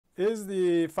Is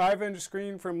the 5-inch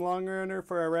screen from LongRunner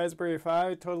for a Raspberry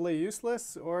Pi totally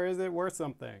useless, or is it worth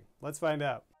something? Let's find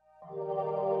out.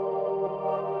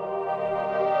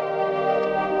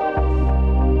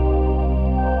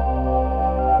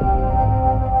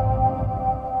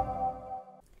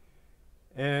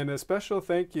 And a special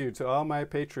thank you to all my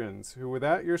patrons, who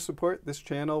without your support this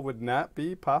channel would not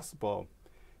be possible.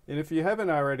 And if you haven't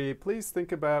already, please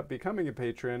think about becoming a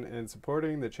patron and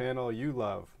supporting the channel you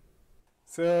love.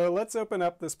 So let's open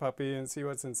up this puppy and see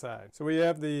what's inside. So we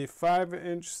have the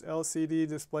 5-inch LCD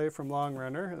display from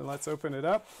LongRunner, and let's open it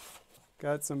up.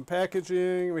 Got some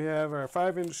packaging. We have our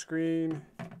 5-inch screen,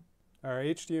 our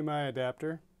HDMI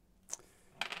adapter.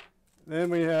 Then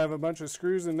we have a bunch of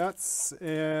screws and nuts,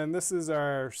 and this is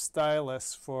our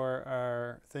stylus for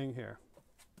our thing here.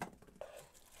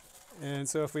 And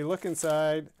so if we look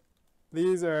inside,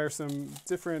 these are some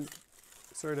different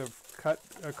sort of cut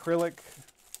acrylic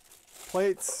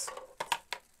plates,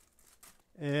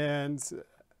 and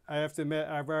I have to admit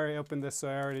I've already opened this, so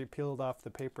I already peeled off the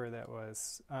paper that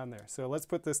was on there. So let's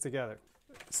put this together.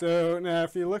 So now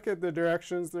if you look at the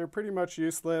directions, they're pretty much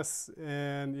useless,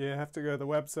 and you have to go to the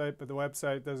website, but the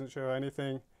website doesn't show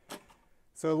anything.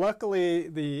 So luckily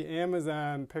the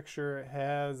Amazon picture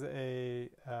has a,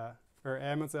 or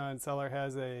Amazon seller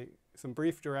has some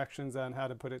brief directions on how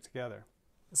to put it together.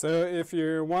 So if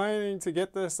you're wanting to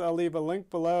get this, I'll leave a link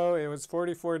below. It was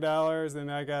 $44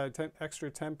 and I got an extra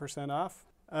 10% off.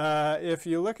 If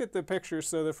you look at the picture,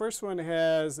 so the first one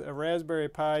has a Raspberry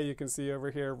Pi, you can see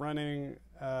over here, running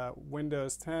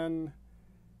Windows 10,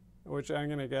 which I'm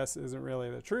going to guess isn't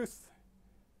really the truth.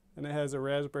 And it has a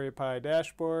Raspberry Pi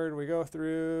dashboard. We go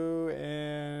through,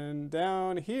 and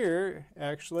down here,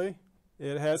 actually,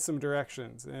 it has some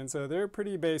directions, and so they're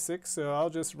pretty basic, so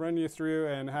I'll just run you through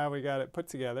and how we got it put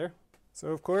together. So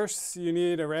of course you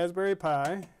need a Raspberry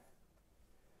Pi,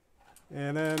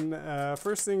 and then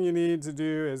first thing you need to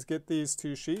do is get these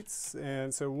two sheets,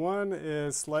 and so one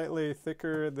is slightly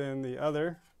thicker than the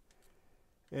other,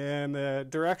 and the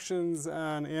directions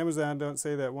on Amazon don't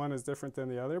say that one is different than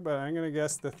the other, but I'm going to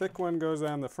guess the thick one goes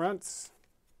on the front,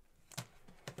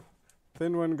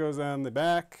 thin one goes on the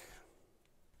back.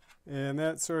 And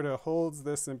that sort of holds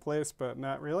this in place, but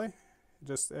not really. It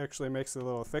just actually makes it a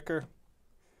little thicker.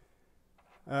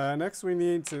 Next we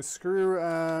need to screw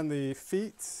on the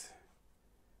feet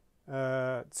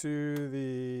to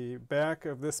the back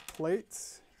of this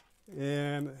plate.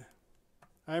 And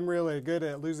I'm really good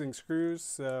at losing screws,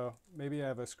 so maybe I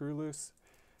have a screw loose.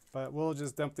 But we'll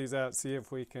just dump these out, see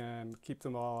if we can keep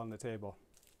them all on the table.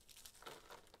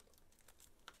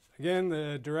 Again,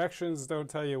 the directions don't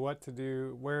tell you what to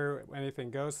do, where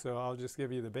anything goes, so I'll just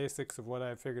give you the basics of what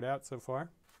I've figured out so far.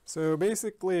 So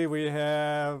basically we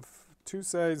have two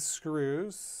size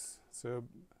screws, so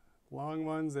long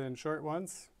ones and short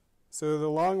ones. So the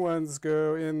long ones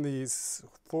go in these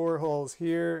 4 holes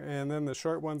here, and then the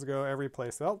short ones go every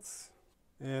place else.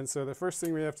 And so the first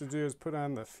thing we have to do is put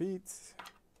on the feet.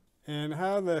 And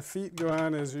how the feet go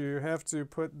on is you have to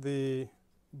put the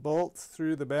bolt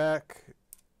through the back.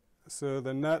 So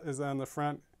the nut is on the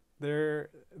front. There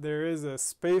is a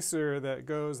spacer that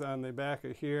goes on the back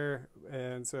of here,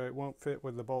 and so it won't fit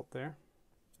with the bolt there,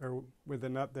 or with the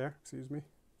nut there, excuse me.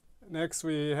 Next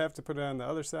we have to put it on the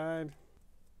other side.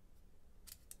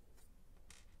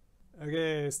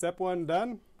 Okay, step 1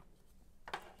 done.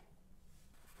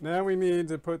 Now we need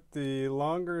to put the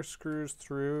longer screws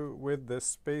through with the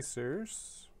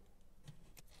spacers.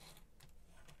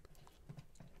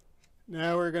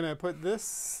 Now we're going to put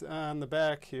this on the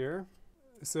back here.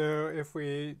 So if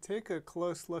we take a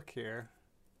close look here,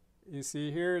 you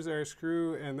see here's our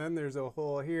screw, and then there's a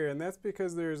hole here, and that's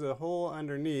because there's a hole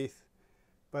underneath,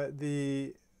 but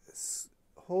the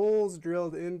holes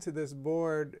drilled into this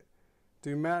board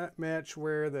do not match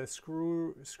where the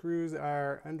screws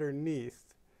are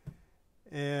underneath.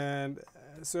 And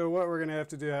so what we're going to have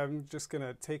to do, I'm just going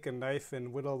to take a knife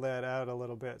and whittle that out a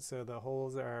little bit so the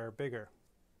holes are bigger.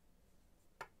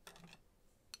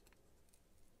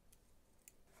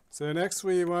 So next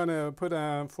we want to put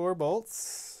on 4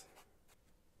 bolts.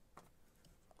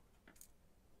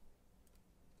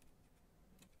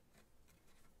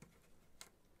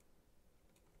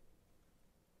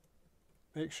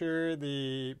 Make sure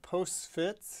the posts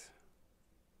fit,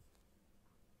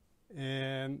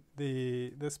 and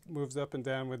this moves up and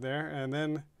down with there, and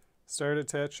then start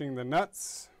attaching the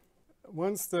nuts.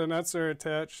 Once the nuts are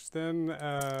attached, then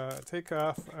take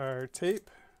off our tape.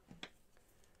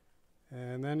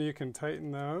 And then you can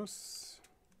tighten those.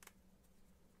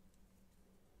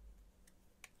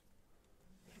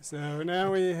 So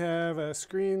now we have a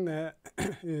screen that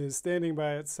is standing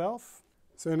by itself.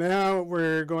 So now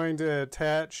we're going to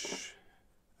attach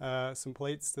some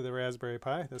plates to the Raspberry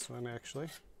Pi, this one actually.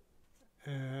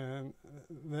 And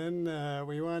then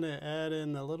we want to add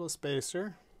in the little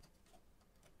spacer.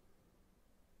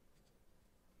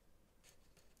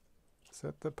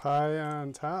 Set the Pi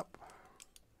on top.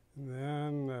 And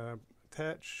then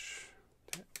attach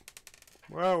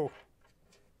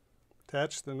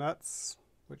the nuts,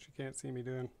 which you can't see me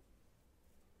doing.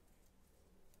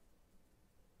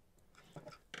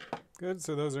 Good,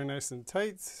 so those are nice and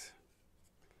tight.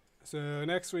 So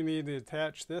next we need to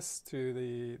attach this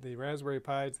to the Raspberry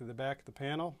Pi to the back of the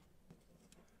panel.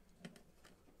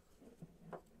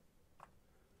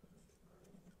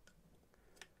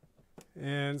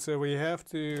 And so we have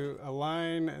to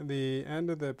align the end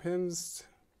of the pins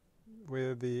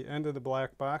with the end of the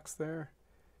black box there.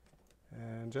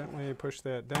 And gently push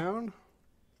that down.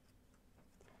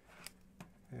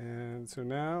 And so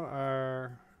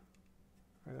now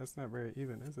that's not very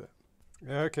even, is it?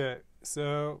 Okay,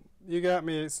 so you got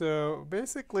me. So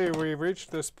basically we've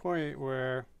reached this point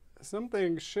where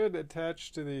something should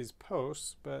attach to these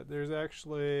posts, but there's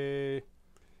actually,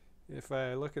 if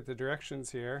I look at the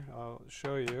directions here, I'll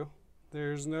show you.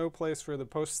 There's no place for the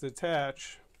posts to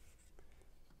attach,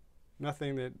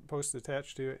 nothing that posts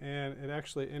attach to, and it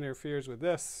actually interferes with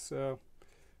this. So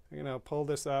I'm going to pull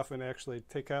this off and actually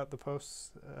take out the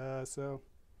posts. So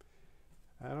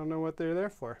I don't know what they're there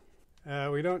for.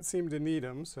 We don't seem to need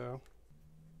them, so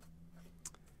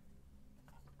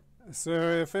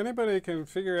if anybody can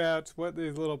figure out what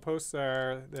these little posts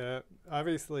are that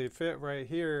obviously fit right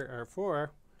here are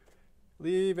for,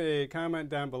 leave a comment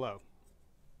down below,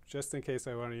 just in case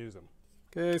I want to use them.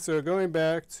 Okay, so going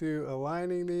back to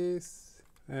aligning these,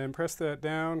 and press that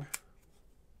down.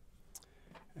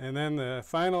 And then the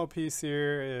final piece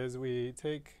here is we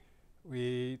take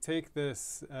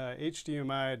this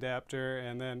HDMI adapter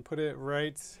and then put it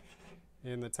right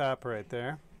in the top right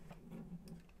there.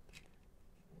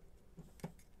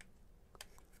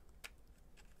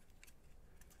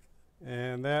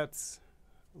 And that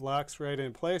locks right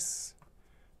in place,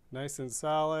 nice and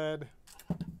solid.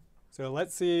 So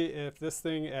let's see if this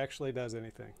thing actually does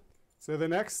anything. So the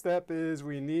next step is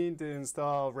we need to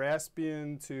install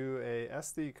Raspbian to a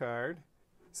SD card.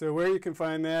 So where you can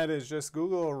find that is just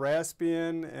Google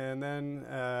Raspbian and then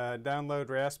download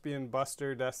Raspbian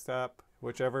Buster Desktop,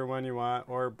 whichever one you want,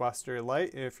 or Buster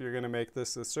Lite if you're going to make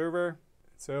this a server.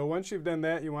 So once you've done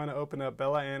that, you want to open up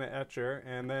Bella Anna Etcher,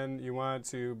 and then you want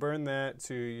to burn that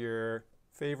to your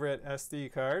favorite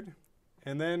SD card.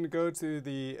 And then go to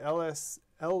the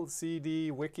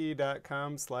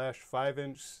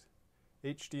lcdwiki.com/5-inch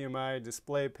HDMI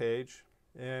display page.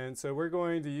 And so we're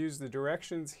going to use the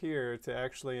directions here to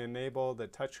actually enable the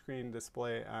touchscreen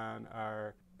display on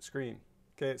our screen.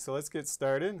 Okay, so let's get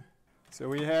started. So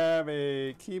we have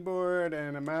a keyboard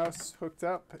and a mouse hooked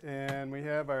up, and we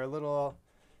have our little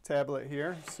tablet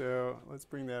here. So let's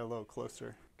bring that a little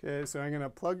closer. Okay, so I'm going to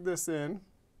plug this in.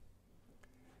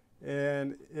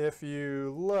 And if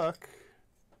you look,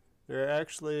 there are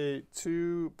actually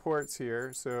two ports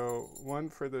here. So one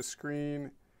for the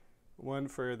screen, one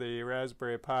for the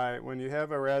Raspberry Pi. When you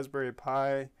have a Raspberry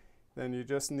Pi, then you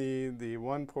just need the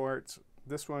one port.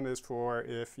 This one is for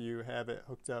if you have it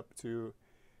hooked up to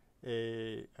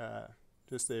a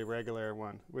just a regular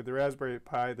one. With the Raspberry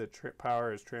Pi, the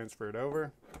power is transferred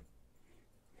over. So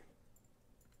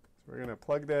we're going to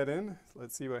plug that in.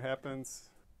 Let's see what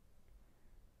happens.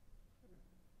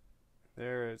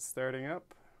 There, it's starting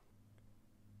up.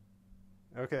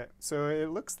 Okay, so it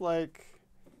looks like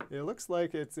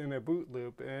it's in a boot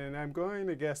loop, and I'm going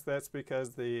to guess that's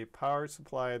because the power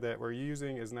supply that we're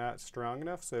using is not strong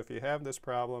enough. So if you have this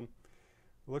problem,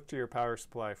 look to your power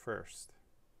supply first.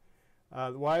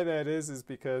 Why that is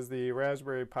because the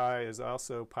Raspberry Pi is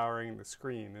also powering the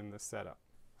screen in this setup.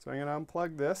 So I'm going to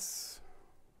unplug this.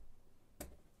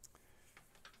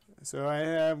 So I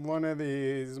have one of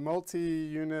these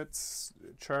multi-units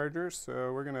chargers,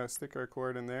 so we're going to stick our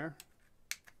cord in there.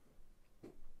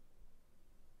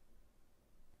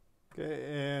 Okay,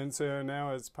 and so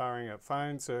now it's powering up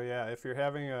fine. So yeah, if you're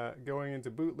having going into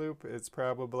boot loop, it's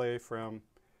probably from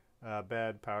a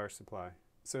bad power supply.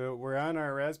 So we're on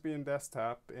our Raspbian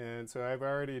desktop, and so I've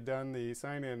already done the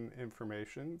sign-in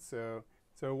information. So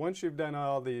once you've done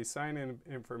all the sign-in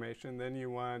information, then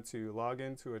you want to log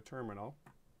into a terminal.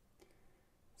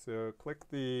 So click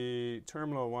the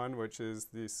terminal one, which is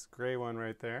this gray one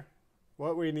right there.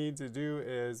 What we need to do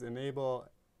is enable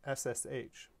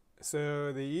SSH.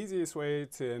 So the easiest way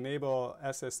to enable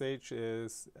SSH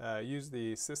is use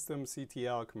the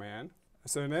systemctl command.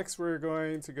 So next we're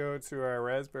going to go to our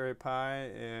Raspberry Pi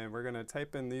and we're going to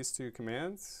type in these two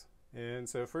commands. And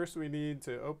so first we need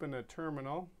to open a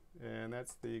terminal, and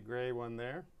that's the gray one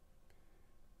there.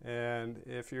 And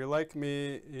if you're like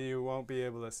me, you won't be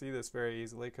able to see this very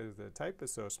easily because the type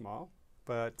is so small.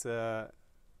 But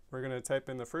we're going to type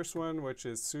in the first one, which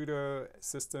is sudo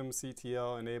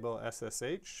systemctl enable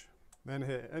SSH. Then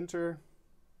hit enter.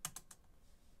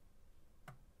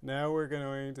 Now we're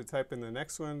going to type in the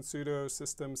next one, sudo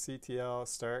systemctl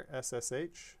start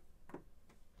SSH.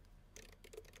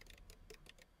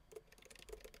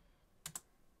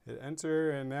 Hit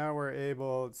enter, and now we're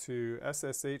able to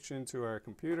SSH into our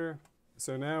computer.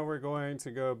 So now we're going to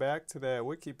go back to that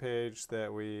wiki page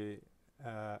that we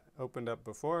opened up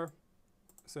before.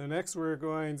 So next we're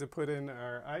going to put in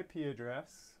our IP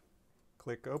address.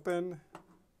 Click open,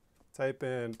 type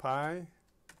in Pi,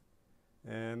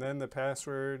 and then the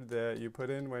password that you put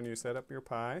in when you set up your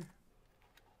Pi.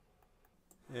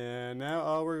 And now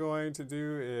all we're going to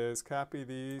do is copy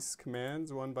these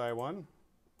commands one by one,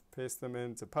 paste them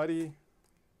into PuTTY,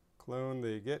 clone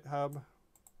the GitHub,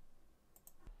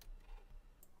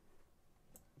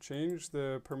 change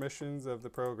the permissions of the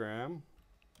program,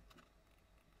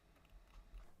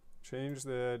 change to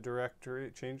the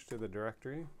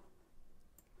directory,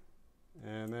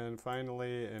 and then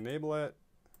finally enable it.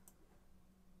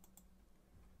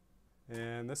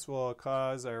 And this will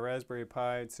cause our Raspberry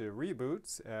Pi to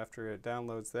reboot after it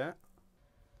downloads that.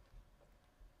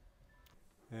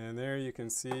 And there you can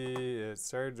see it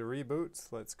started to reboot.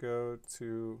 Let's go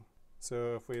to,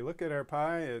 so if we look at our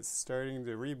Pi, it's starting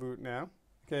to reboot now.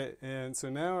 Okay, and so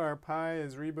now our Pi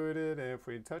is rebooted, and if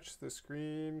we touch the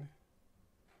screen,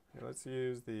 let's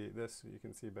use this so you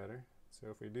can see better. So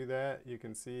if we do that, you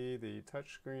can see the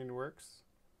touch screen works.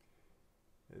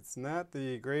 It's not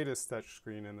the greatest touch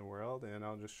screen in the world, and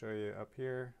I'll just show you up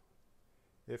here.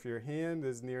 If your hand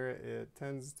is near it, it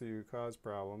tends to cause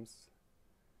problems.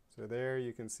 So there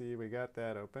you can see we got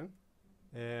that open.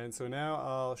 And so now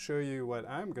I'll show you what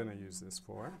I'm going to use this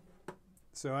for.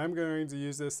 So I'm going to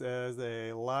use this as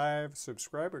a live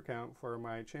subscriber count for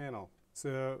my channel.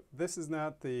 So this is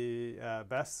not the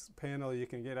best panel you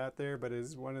can get out there, but it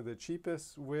is one of the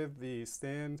cheapest with the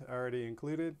stand already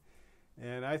included.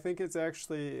 And I think it's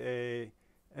actually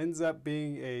ends up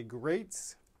being a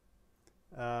great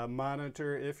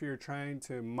monitor if you're trying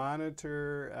to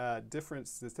monitor different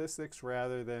statistics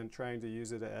rather than trying to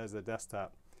use it as a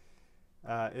desktop.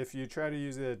 If you try to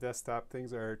use it as a desktop,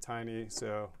 things are tiny,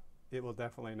 so it will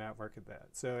definitely not work at that.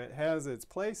 So it has its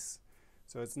place,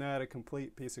 so it's not a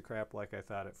complete piece of crap like I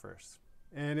thought at first.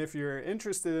 And if you're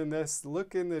interested in this,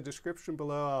 look in the description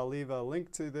below. I'll leave a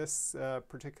link to this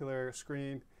particular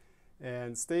screen.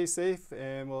 And stay safe,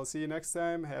 and we'll see you next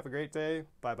time. Have a great day.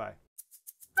 Bye-bye.